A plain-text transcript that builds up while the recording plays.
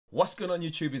What's going on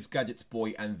YouTube, is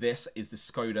GadgetsBoy, and this is the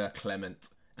Skoda Klement,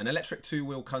 an electric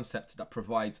two-wheel concept that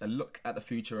provides a look at the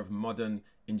future of modern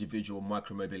individual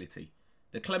micromobility.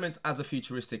 The Klement has a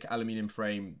futuristic aluminium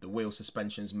frame, the wheel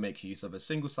suspensions make use of a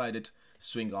single-sided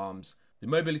swing arms, the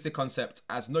mobility concept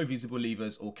has no visible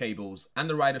levers or cables, and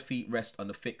the rider feet rest on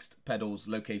the fixed pedals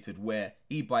located where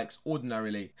e-bikes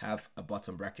ordinarily have a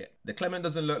bottom bracket. The Klement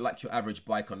doesn't look like your average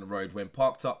bike on the road when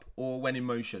parked up or when in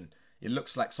motion. It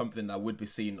looks like something that would be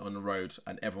seen on the road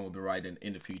and everyone will be riding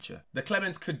in the future. The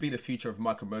Klement could be the future of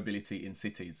micromobility in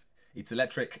cities. It's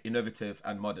electric, innovative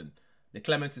and modern. The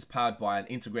Klement is powered by an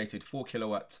integrated 4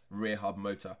 kilowatt rear hub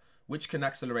motor, which can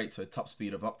accelerate to a top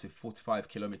speed of up to 45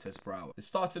 kilometers per hour. The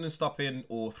starting and stopping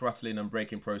or throttling and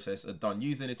braking process are done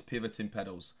using its pivoting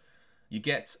pedals. You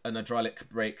get an hydraulic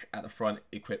brake at the front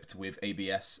equipped with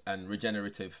ABS and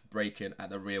regenerative braking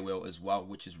at the rear wheel as well,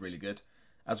 which is really good,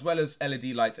 as well as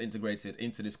LED lights integrated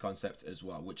into this concept as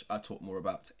well, which I'll talk more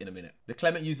about in a minute. The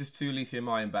Klement uses 2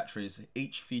 lithium-ion batteries,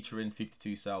 each featuring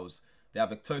 52 cells. They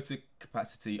have a total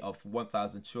capacity of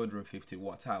 1,250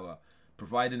 watt-hour,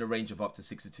 providing a range of up to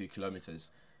 62 kilometers.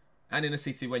 And in a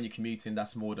city when you're commuting,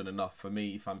 that's more than enough. For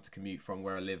me, if I'm to commute from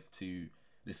where I live to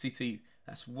the city,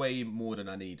 that's way more than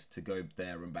I need to go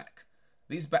there and back.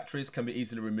 These batteries can be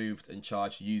easily removed and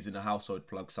charged using a household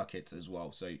plug socket as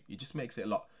well, so it just makes it a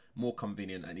lot more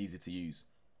convenient and easy to use.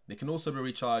 They can also be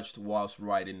recharged whilst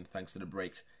riding thanks to the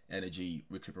brake energy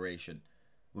recuperation.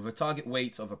 With a target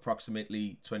weight of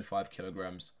approximately 25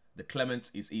 kilograms, the Klement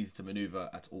is easy to maneuver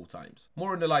at all times.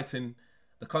 More on the lighting.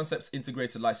 The concept's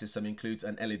integrated light system includes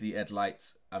an LED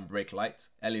headlight and brake light,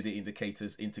 LED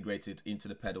indicators integrated into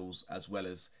the pedals, as well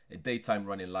as a daytime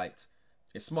running light.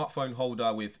 A smartphone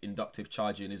holder with inductive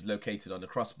charging is located on the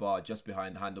crossbar just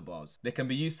behind the handlebars. They can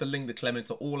be used to link the Klement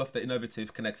to all of the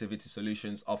innovative connectivity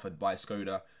solutions offered by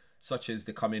Skoda, such as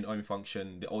the coming home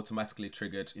function, the automatically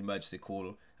triggered emergency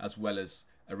call, as well as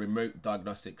a remote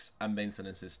diagnostics and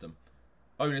maintenance system.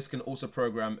 Owners can also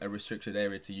program a restricted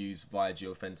area to use via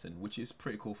geofencing, which is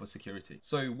pretty cool for security.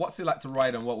 So what's it like to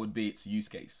ride and what would be its use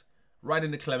case?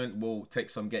 Riding the Klement will take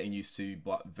some getting used to,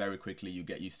 but very quickly you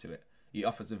get used to it. It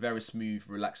offers a very smooth,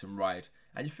 relaxing ride,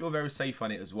 and you feel very safe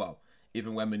on it as well,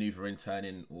 even when maneuvering,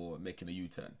 turning or making a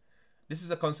U-turn. This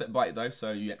is a concept bike though,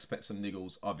 so you expect some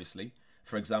niggles obviously.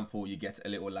 For example, you get a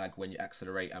little lag when you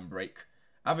accelerate and brake.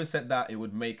 Having said that, it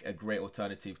would make a great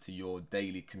alternative to your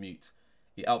daily commute.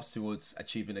 It helps towards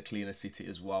achieving a cleaner city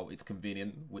as well. It's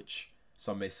convenient, which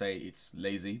some may say it's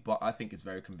lazy, but I think it's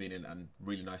very convenient and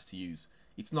really nice to use.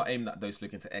 It's not aimed at those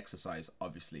looking to exercise,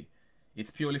 obviously. It's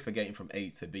purely for getting from A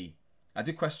to B. I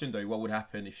did question though, what would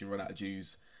happen if you run out of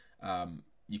juice?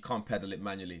 You can't pedal it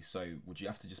manually, so would you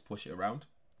have to just push it around?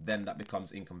 Then that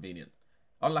becomes inconvenient.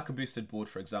 Unlike a boosted board,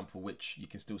 for example, which you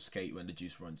can still skate when the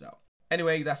juice runs out.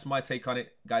 Anyway, that's my take on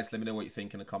it. Guys, let me know what you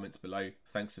think in the comments below.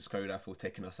 Thanks to Skoda for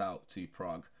taking us out to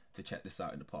Prague to check this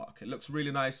out in the park. It looks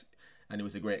really nice and it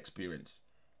was a great experience.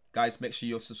 Guys, make sure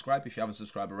you're subscribed if you haven't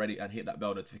subscribed already, and hit that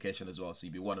bell notification as well so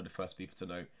you'll be one of the first people to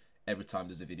know every time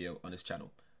there's a video on this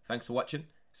channel. Thanks for watching.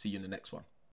 See you in the next one.